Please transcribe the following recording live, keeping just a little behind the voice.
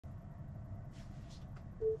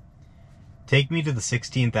Take me to the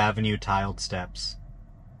 16th Avenue tiled steps.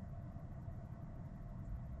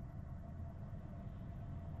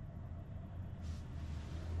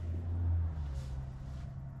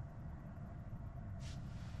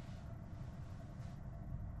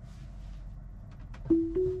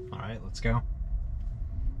 Alright, let's go.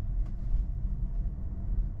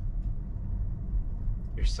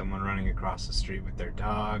 There's someone running across the street with their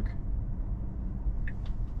dog.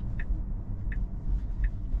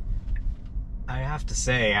 I have to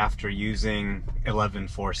say, after using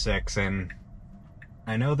 11.4.6, and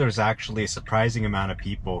I know there's actually a surprising amount of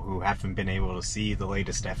people who haven't been able to see the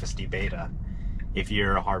latest FSD beta. If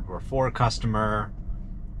you're a Hardware 4 customer,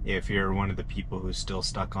 if you're one of the people who's still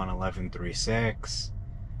stuck on 11.3.6,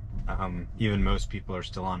 even most people are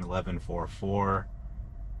still on 11.4.4,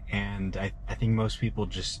 and I think most people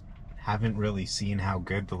just haven't really seen how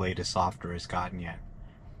good the latest software has gotten yet.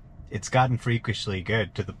 It's gotten freakishly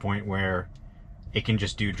good to the point where it can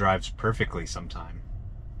just do drives perfectly sometime.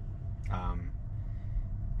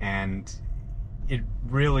 And it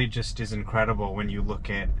really just is incredible when you look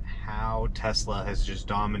at how Tesla has just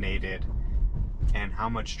dominated and how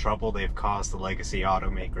much trouble they've caused the legacy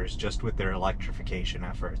automakers just with their electrification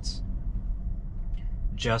efforts.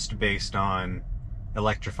 Just based on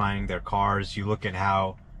electrifying their cars, you look at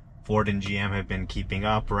how Ford and GM have been keeping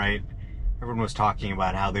up, right? Everyone was talking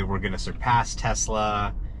about how they were going to surpass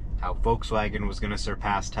Tesla, how Volkswagen was going to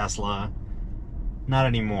surpass Tesla. Not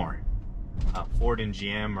anymore. Ford and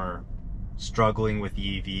GM are struggling with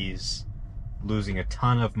EVs, losing a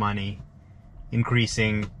ton of money,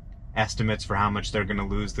 increasing estimates for how much they're going to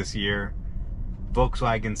lose this year.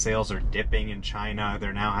 Volkswagen sales are dipping in China.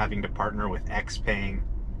 They're now having to partner with XPeng,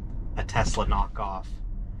 a Tesla knockoff.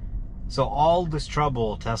 So all this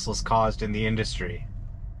trouble Tesla's caused in the industry,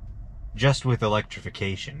 just with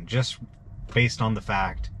electrification, just based on the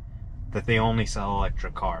fact that they only sell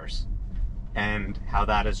electric cars, and how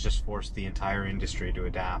that has just forced the entire industry to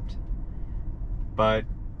adapt. But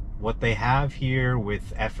what they have here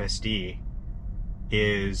with FSD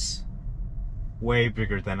is way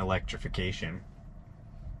bigger than electrification.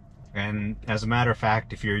 And as a matter of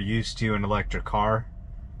fact, if you're used to an electric car,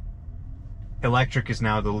 electric is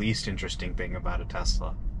now the least interesting thing about a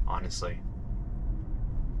Tesla, honestly.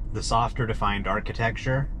 The software-defined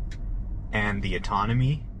architecture and the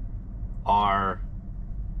autonomy are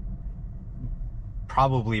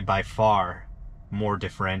probably by far more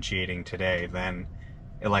differentiating today than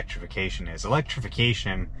electrification is.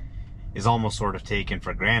 Electrification is almost sort of taken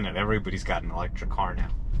for granted. Everybody's got an electric car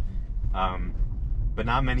now. But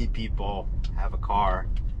not many people have a car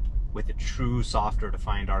with a true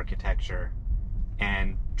software-defined architecture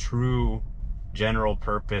and true general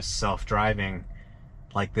purpose self-driving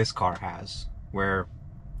like this car has, where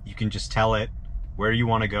you can just tell it where you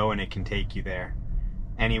want to go and it can take you there,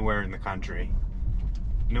 anywhere in the country.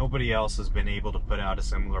 Nobody else has been able to put out a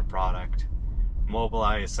similar product.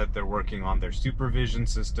 Mobileye has said they're working on their supervision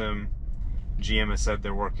system. GM has said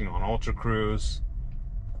they're working on Ultra Cruise.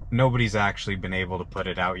 Nobody's actually been able to put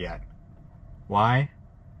it out yet. Why?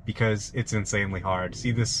 Because it's insanely hard.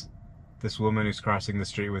 See this woman who's crossing the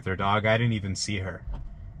street with her dog? I didn't even see her.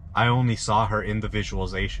 I only saw her in the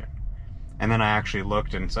visualization. And then I actually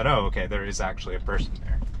looked and said, oh, okay, there is actually a person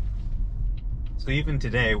there. So even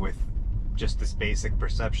today, with just this basic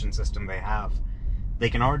perception system they have, they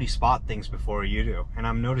can already spot things before you do. And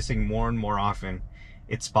I'm noticing more and more often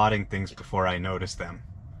it's spotting things before I notice them.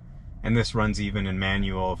 And this runs even in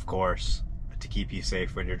manual, of course, to keep you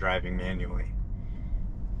safe when you're driving manually.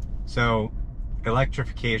 So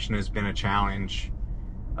electrification has been a challenge.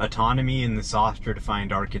 Autonomy in the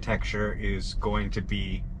software-defined architecture is going to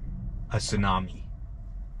be a tsunami.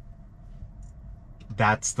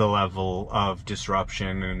 That's the level of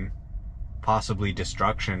disruption and possibly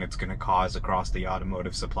destruction it's going to cause across the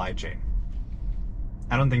automotive supply chain.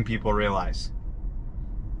 I don't think people realize.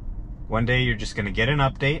 One day you're just going to get an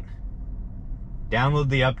update, download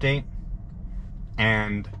the update,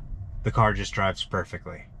 and the car just drives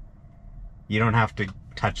perfectly. You don't have to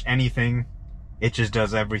touch anything. It just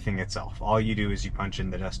does everything itself. All you do is you punch in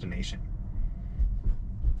the destination.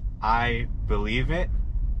 I believe it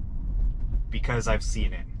because I've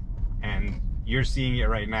seen it, and you're seeing it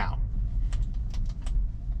right now.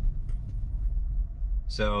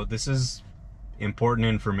 So this is important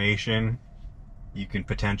information you can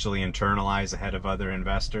potentially internalize ahead of other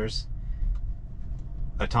investors.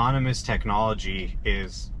 Autonomous technology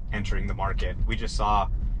is entering the market. We just saw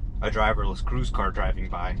a driverless cruise car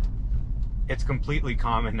driving by. It's completely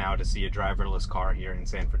common now to see a driverless car here in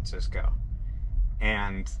San Francisco.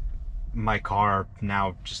 And my car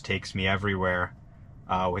now just takes me everywhere.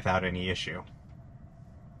 without any issue.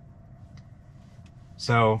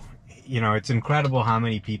 So, it's incredible how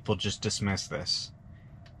many people just dismiss this.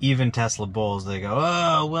 Even Tesla bulls, they go,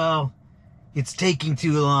 oh, well, it's taking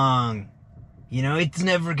too long. It's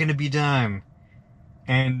never going to be done.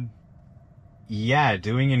 And yeah,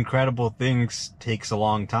 doing incredible things takes a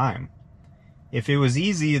long time. If it was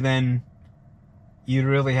easy, then you'd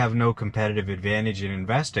really have no competitive advantage in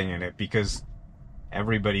investing in it, because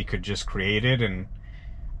everybody could just create it and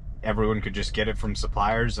everyone could just get it from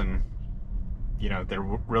suppliers, and there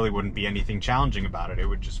really wouldn't be anything challenging about it. It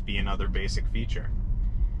would just be another basic feature.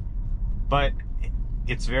 But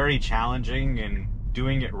it's very challenging, and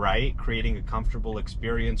doing it right, creating a comfortable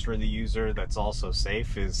experience for the user that's also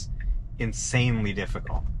safe, is insanely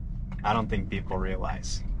difficult. I don't think people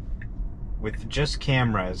realize. With just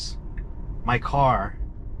cameras, my car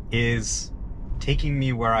is taking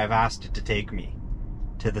me where I've asked it to take me,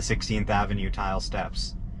 to the 16th Avenue tile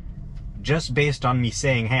steps. Just based on me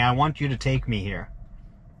saying, hey, I want you to take me here.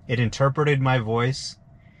 It interpreted my voice,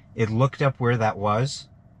 it looked up where that was,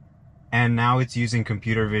 and now it's using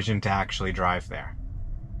computer vision to actually drive there.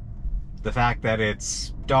 The fact that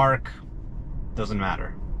it's dark doesn't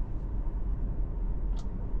matter.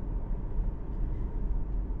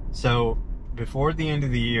 So, before the end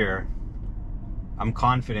of the year, I'm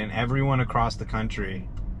confident everyone across the country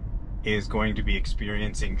is going to be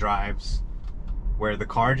experiencing drives where the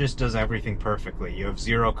car just does everything perfectly. You have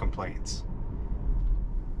zero complaints.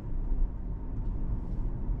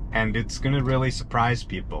 And it's going to really surprise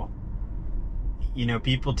people.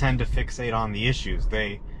 People tend to fixate on the issues.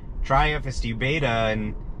 They try FSD beta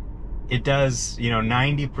and it does,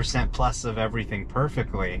 90% plus of everything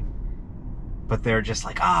perfectly. But they're just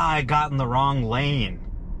like, I got in the wrong lane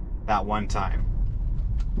that one time.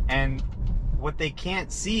 And what they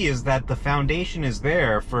can't see is that the foundation is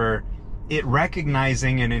there for it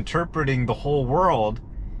recognizing and interpreting the whole world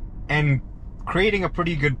and creating a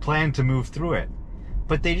pretty good plan to move through it.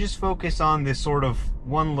 But they just focus on this sort of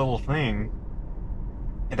one little thing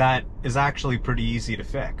that is actually pretty easy to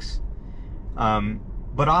fix.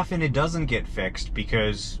 But often it doesn't get fixed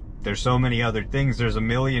because there's so many other things. There's a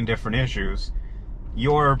million different issues.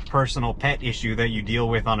 Your personal pet issue that you deal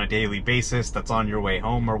with on a daily basis that's on your way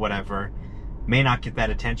home or whatever may not get that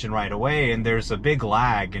attention right away, and there's a big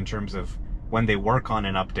lag in terms of when they work on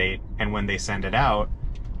an update and when they send it out,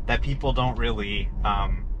 that people don't really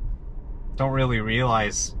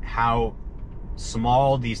realize how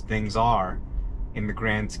small these things are in the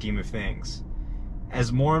grand scheme of things.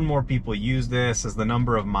 As more and more people use this, as the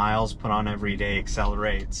number of miles put on every day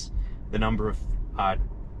accelerates, the number of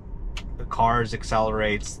cars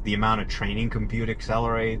accelerates, the amount of training compute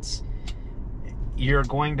accelerates, you're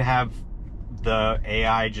going to have the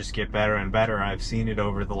AI just get better and better. I've seen it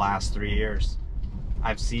over the last 3 years.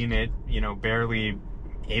 I've seen it, barely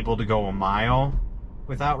able to go a mile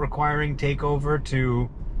without requiring takeover, to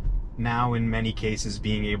now in many cases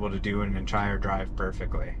being able to do an entire drive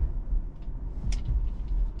perfectly.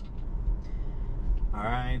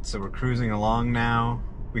 Alright, so we're cruising along now.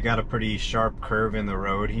 We got a pretty sharp curve in the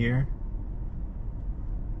road here.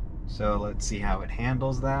 So let's see how it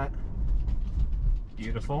handles that.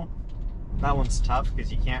 Beautiful. That one's tough because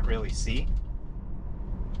you can't really see.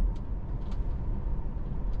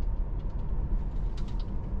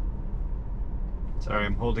 Sorry,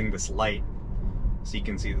 I'm holding this light so you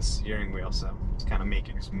can see the steering wheel, so it's kind of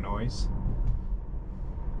making some noise.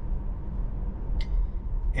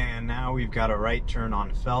 And now we've got a right turn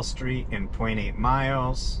on Fell Street in 0.8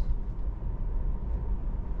 miles.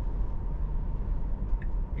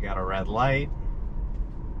 We got a red light.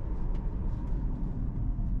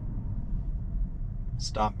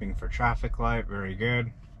 Stopping for traffic light, very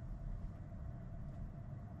good.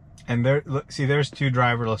 And there, see, there's two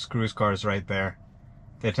driverless cruise cars right there.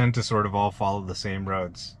 They tend to sort of all follow the same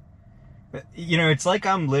roads. It's like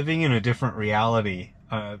I'm living in a different reality,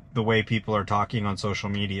 the way people are talking on social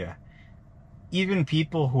media. Even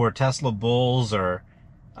people who are Tesla bulls, or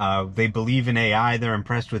they believe in AI, they're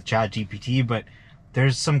impressed with ChatGPT, but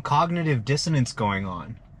there's some cognitive dissonance going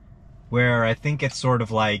on, where I think it's sort of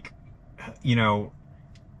like,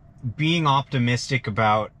 being optimistic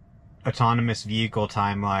about autonomous vehicle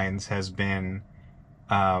timelines has been,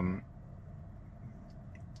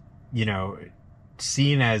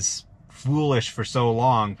 seen as foolish for so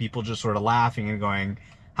long. People just sort of laughing and going,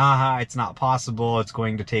 haha, it's not possible, it's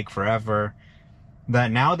going to take forever.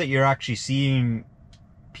 That now that you're actually seeing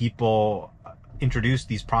people introduce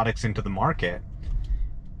these products into the market,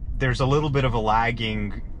 there's a little bit of a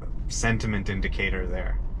lagging sentiment indicator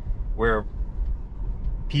there, where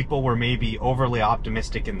people were maybe overly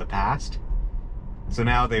optimistic in the past, So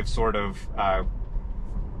now they've sort of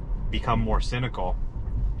become more cynical,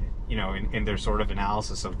 in their sort of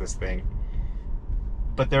analysis of this thing.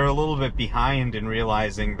 But they're a little bit behind in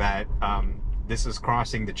realizing that this is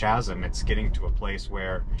crossing the chasm. It's getting to a place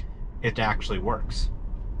where it actually works.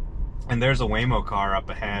 And there's a Waymo car up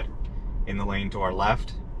ahead in the lane to our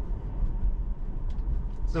left.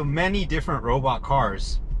 So many different robot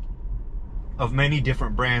cars of many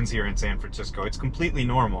different brands here in San Francisco. It's completely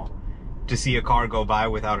normal to see a car go by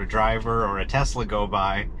without a driver, or a Tesla go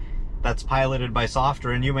by that's piloted by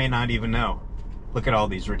software and you may not even know. Look at all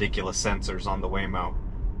these ridiculous sensors on the Waymo,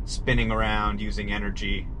 spinning around using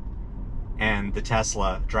energy, and the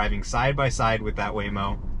Tesla driving side by side with that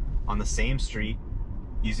Waymo on the same street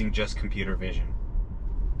using just computer vision.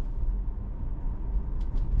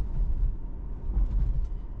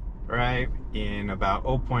 Right, in about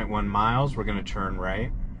 0.1 miles, we're going to turn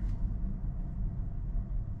right.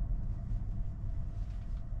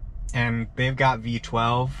 And they've got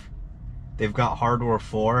V12, they've got Hardware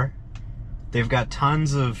 4, they've got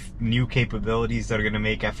tons of new capabilities that are going to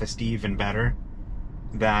make FSD even better,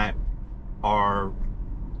 that are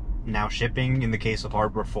now shipping in the case of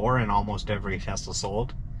Hardware 4 in almost every Tesla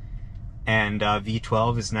sold. And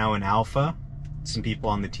V12 is now in alpha. Some people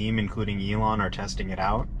on the team, including Elon, are testing it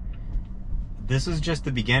out. This is just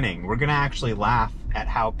the beginning. We're going to actually laugh at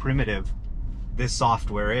how primitive this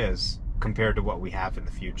software is compared to what we have in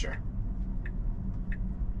the future.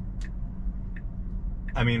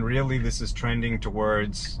 I mean, really, this is trending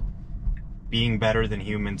towards being better than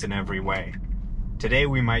humans in every way. Today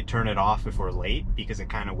we might turn it off if we're late because it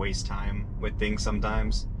kind of wastes time with things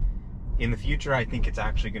sometimes. In the future, I think it's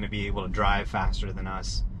actually going to be able to drive faster than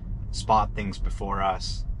us, spot things before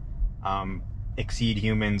us, exceed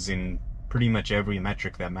humans in pretty much every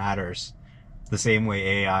metric that matters. The same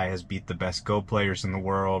way AI has beat the best Go players in the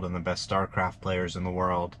world, and the best StarCraft players in the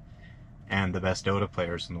world, and the best Dota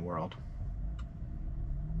players in the world.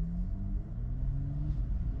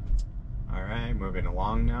 Alright, moving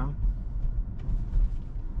along now.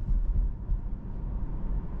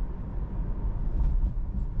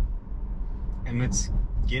 And it's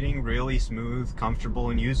getting really smooth, comfortable,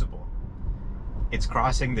 and usable. It's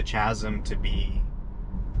crossing the chasm to be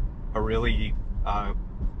a really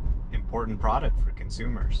important product for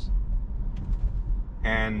consumers.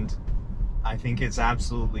 And I think it's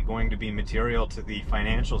absolutely going to be material to the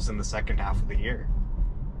financials in the second half of the year,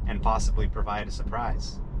 and possibly provide a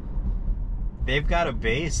surprise. They've got a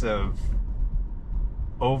base of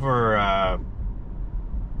over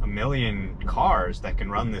 1 million cars that can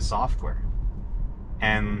run this software,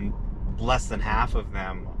 and less than half of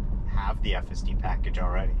them have the FSD package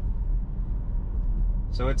already.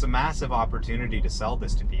 So it's a massive opportunity to sell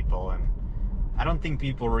this to people, and I don't think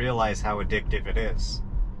people realize how addictive it is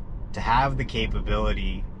to have the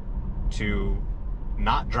capability to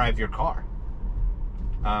not drive your car.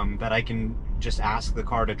 That I can just ask the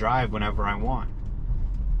car to drive whenever I want.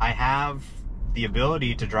 I have the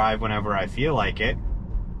ability to drive whenever I feel like it,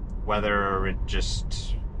 whether it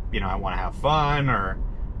just, I want to have fun, or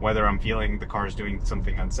whether I'm feeling the car's doing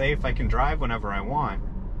something unsafe. I can drive whenever I want.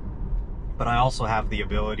 But I also have the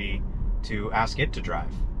ability to ask it to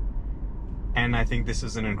drive. And I think this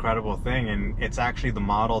is an incredible thing, and it's actually the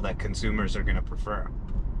model that consumers are going to prefer.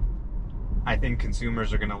 I think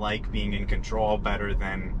consumers are going to like being in control better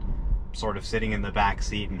than sort of sitting in the back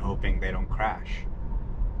seat and hoping they don't crash.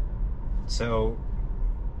 So,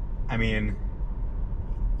 I mean,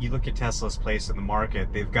 you look at Tesla's place in the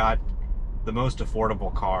market, they've got the most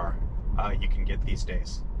affordable car you can get these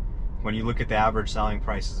days. When you look at the average selling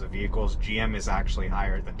prices of vehicles, GM is actually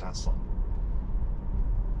higher than Tesla.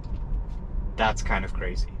 That's kind of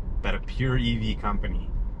crazy, that a pure EV company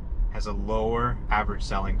has a lower average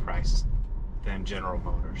selling price than General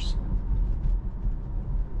Motors.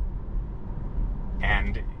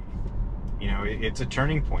 And, it's a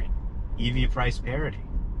turning point. EV price parity.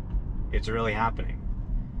 It's really happening.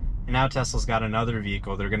 And now Tesla's got another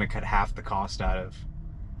vehicle they're going to cut half the cost out of.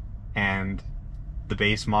 And the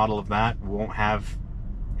base model of that won't have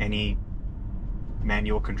any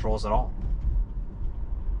manual controls at all.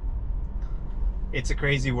 It's a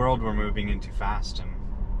crazy world we're moving into fast, and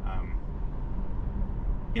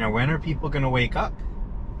when are people going to wake up?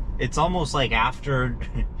 It's almost like after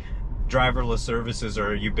driverless services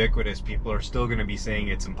are ubiquitous, people are still going to be saying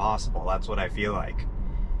it's impossible. That's what I feel like.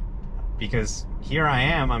 Because here I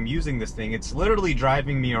am, I'm using this thing, it's literally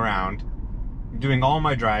driving me around, doing all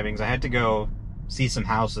my drivings. I had to go see some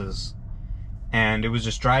houses, and it was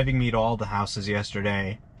just driving me to all the houses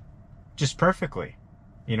yesterday just perfectly.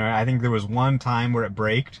 I think there was one time where it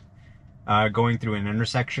braked going through an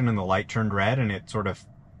intersection and the light turned red and it sort of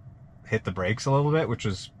hit the brakes a little bit, which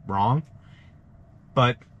was wrong.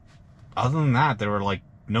 But other than that, there were like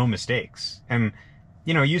no mistakes. And,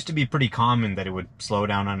 you know, it used to be pretty common that it would slow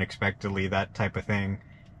down unexpectedly, that type of thing.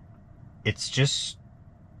 It's just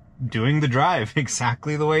doing the drive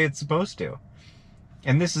exactly the way it's supposed to.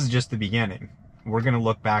 And this is just the beginning. We're going to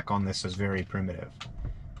look back on this as very primitive.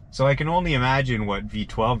 So I can only imagine what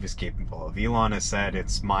V12 is capable of. Elon has said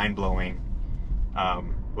it's mind-blowing,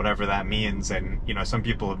 whatever that means. And, you know, some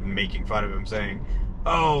people have been making fun of him saying,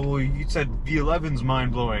 oh, well, you said V11's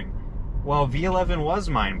mind-blowing. Well, V11 was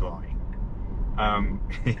mind-blowing.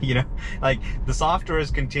 You know, like, the software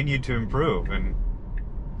has continued to improve, and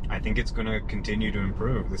I think it's going to continue to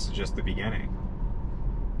improve. This is just the beginning.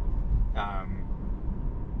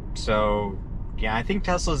 So, yeah, I think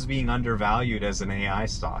Tesla's being undervalued as an AI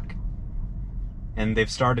stock. And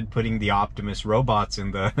they've started putting the Optimus robots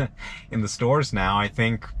in the in the stores now. I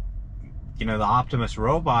think, you know, the Optimus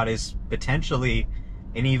robot is potentially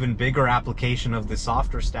an even bigger application of the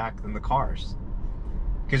software stack than the cars.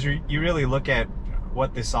 Because you really look at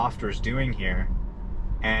what this software is doing here,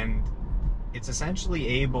 and it's essentially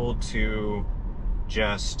able to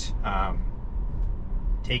just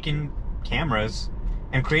take in cameras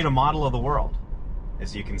and create a model of the world,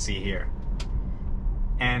 as you can see here.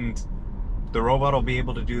 And the robot will be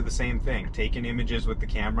able to do the same thing. Take in images with the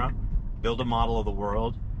camera, build a model of the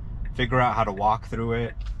world, figure out how to walk through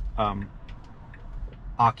it,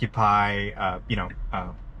 occupy,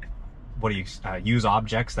 use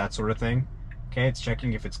objects, that sort of thing. Okay, it's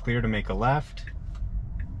checking if it's clear to make a left.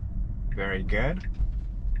 Very good.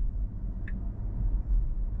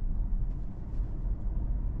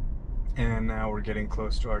 And now we're getting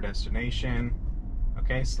close to our destination.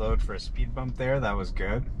 Okay, slowed for a speed bump there. That was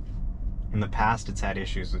good. In the past, it's had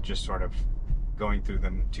issues with just sort of going through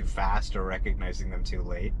them too fast or recognizing them too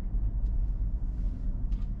late.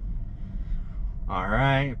 All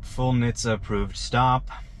right, full NHTSA approved stop.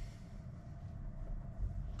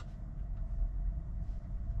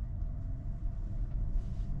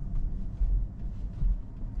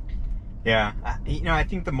 Yeah, you know, I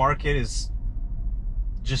think the market is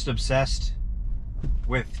just obsessed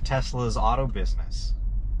with Tesla's auto business.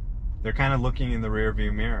 They're kind of looking in the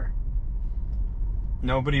rearview mirror.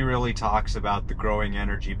 Nobody really talks about the growing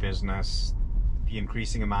energy business, the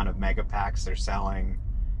increasing amount of megapacks they're selling,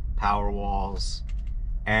 power walls,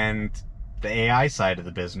 and the AI side of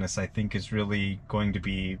the business, I think, is really going to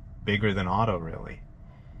be bigger than auto, really.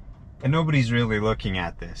 And nobody's really looking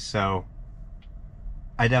at this, so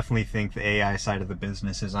I definitely think the AI side of the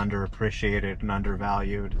business is underappreciated and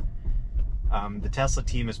undervalued. The Tesla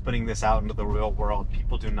team is putting this out into the real world.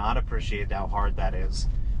 People do not appreciate how hard that is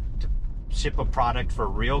to ship a product for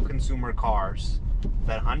real consumer cars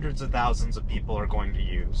that hundreds of thousands of people are going to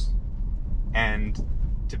use, and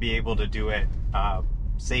to be able to do it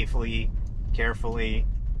safely, carefully,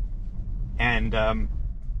 and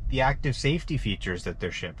the active safety features that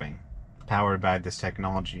they're shipping, powered by this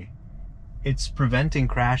technology. It's preventing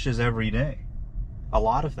crashes every day. A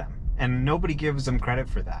lot of them. And nobody gives them credit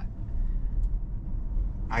for that.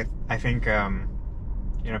 I think,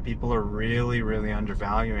 you know, people are really, really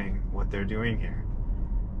undervaluing what they're doing here.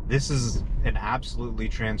 This is an absolutely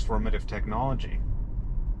transformative technology.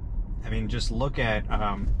 I mean, just look at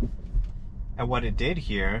what it did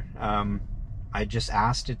here. I just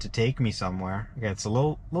asked it to take me somewhere. Okay, it's a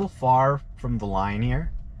little far from the line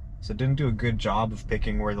here. So it didn't do a good job of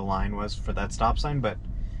picking where the line was for that stop sign, but,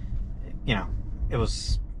 you know, it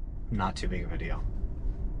was not too big of a deal.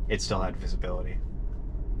 It still had visibility.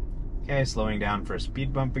 Okay, slowing down for a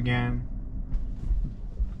speed bump again.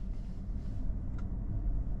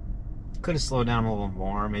 Could have slowed down a little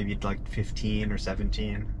more, maybe like 15 or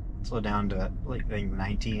 17. Slow down to, like, I think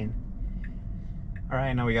 19.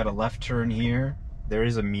 Alright, now we got a left turn here. There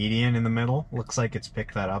is a median in the middle. Looks like it's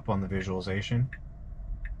picked that up on the visualization.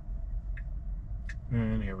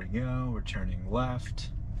 And here we go, we're turning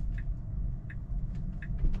left.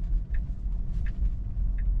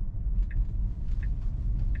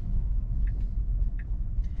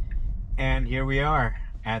 And here we are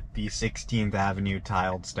at the 16th Avenue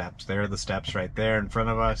tiled steps. There are the steps right there in front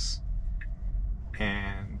of us.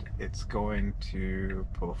 And it's going to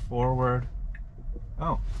pull forward.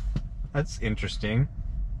 Oh, that's interesting.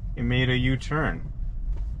 It made a U-turn.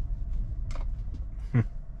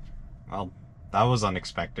 Well, that was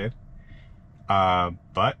unexpected.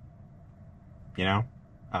 But, you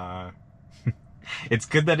know, it's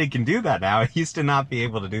good that it can do that now. It used to not be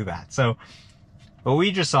able to do that. So, what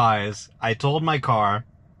we just saw is, I told my car,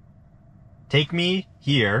 take me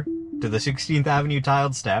here to the 16th Avenue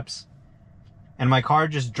tiled steps, And my car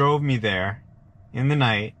just drove me there in the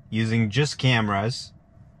night using just cameras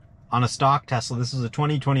on a stock Tesla. This is a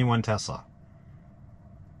 2021 Tesla.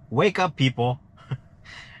 Wake up, people.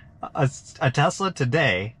 A Tesla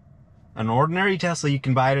today, an ordinary Tesla you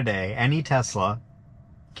can buy today, any Tesla,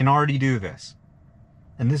 can already do this.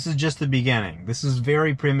 And this is just the beginning. This is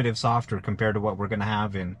very primitive software compared to what we're going to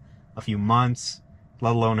have in a few months,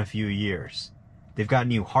 let alone a few years. They've got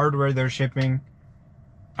new hardware they're shipping.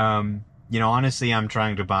 You know, honestly, I'm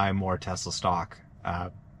trying to buy more Tesla stock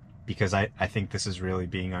because I think this is really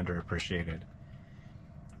being underappreciated.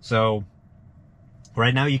 So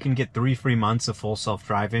right now you can get 3 free months of full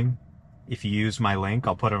self-driving if you use my link.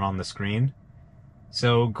 I'll put it on the screen.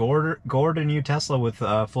 So go order a new Tesla with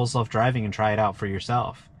full self-driving and try it out for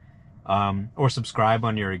yourself. Or subscribe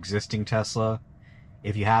on your existing Tesla.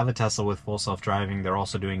 If you have a Tesla with full self-driving, they're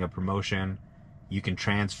also doing a promotion. You can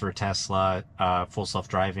transfer Tesla full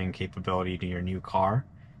self-driving capability to your new car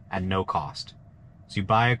at no cost. So you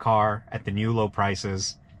buy a car at the new low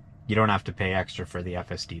prices. You don't have to pay extra for the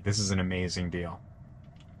FSD. This is an amazing deal.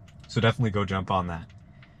 So definitely go jump on that.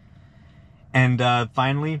 And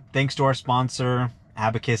finally, thanks to our sponsor,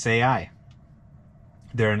 Abacus AI.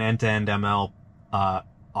 They're an end-to-end ML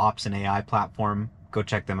ops and AI platform. Go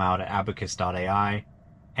check them out at abacus.ai.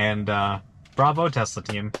 And bravo, Tesla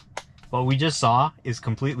team. What we just saw is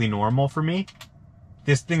completely normal for me.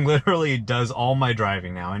 This thing literally does all my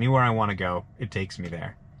driving now. Anywhere I want to go, it takes me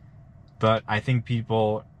there. But I think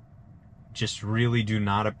people just really do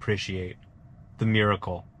not appreciate the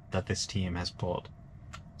miracle that this team has pulled.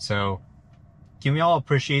 So can we all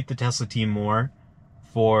appreciate the Tesla team more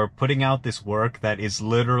for putting out this work that is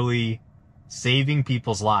literally saving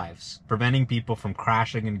people's lives, preventing people from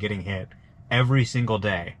crashing and getting hit every single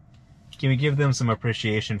day? Can we give them some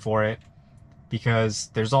appreciation for it?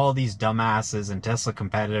 Because there's all these dumbasses and Tesla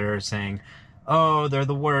competitors saying, oh, they're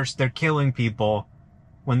the worst, they're killing people.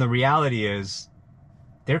 When the reality is,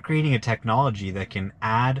 they're creating a technology that can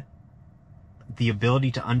add the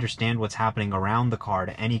ability to understand what's happening around the car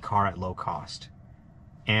to any car at low cost.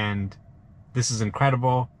 And this is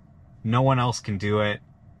incredible. No one else can do it.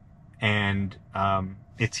 And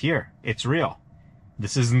it's here. It's real.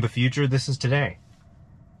 This isn't the future. This is today.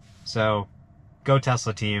 So go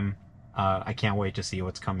Tesla team. I can't wait to see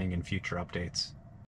what's coming in future updates.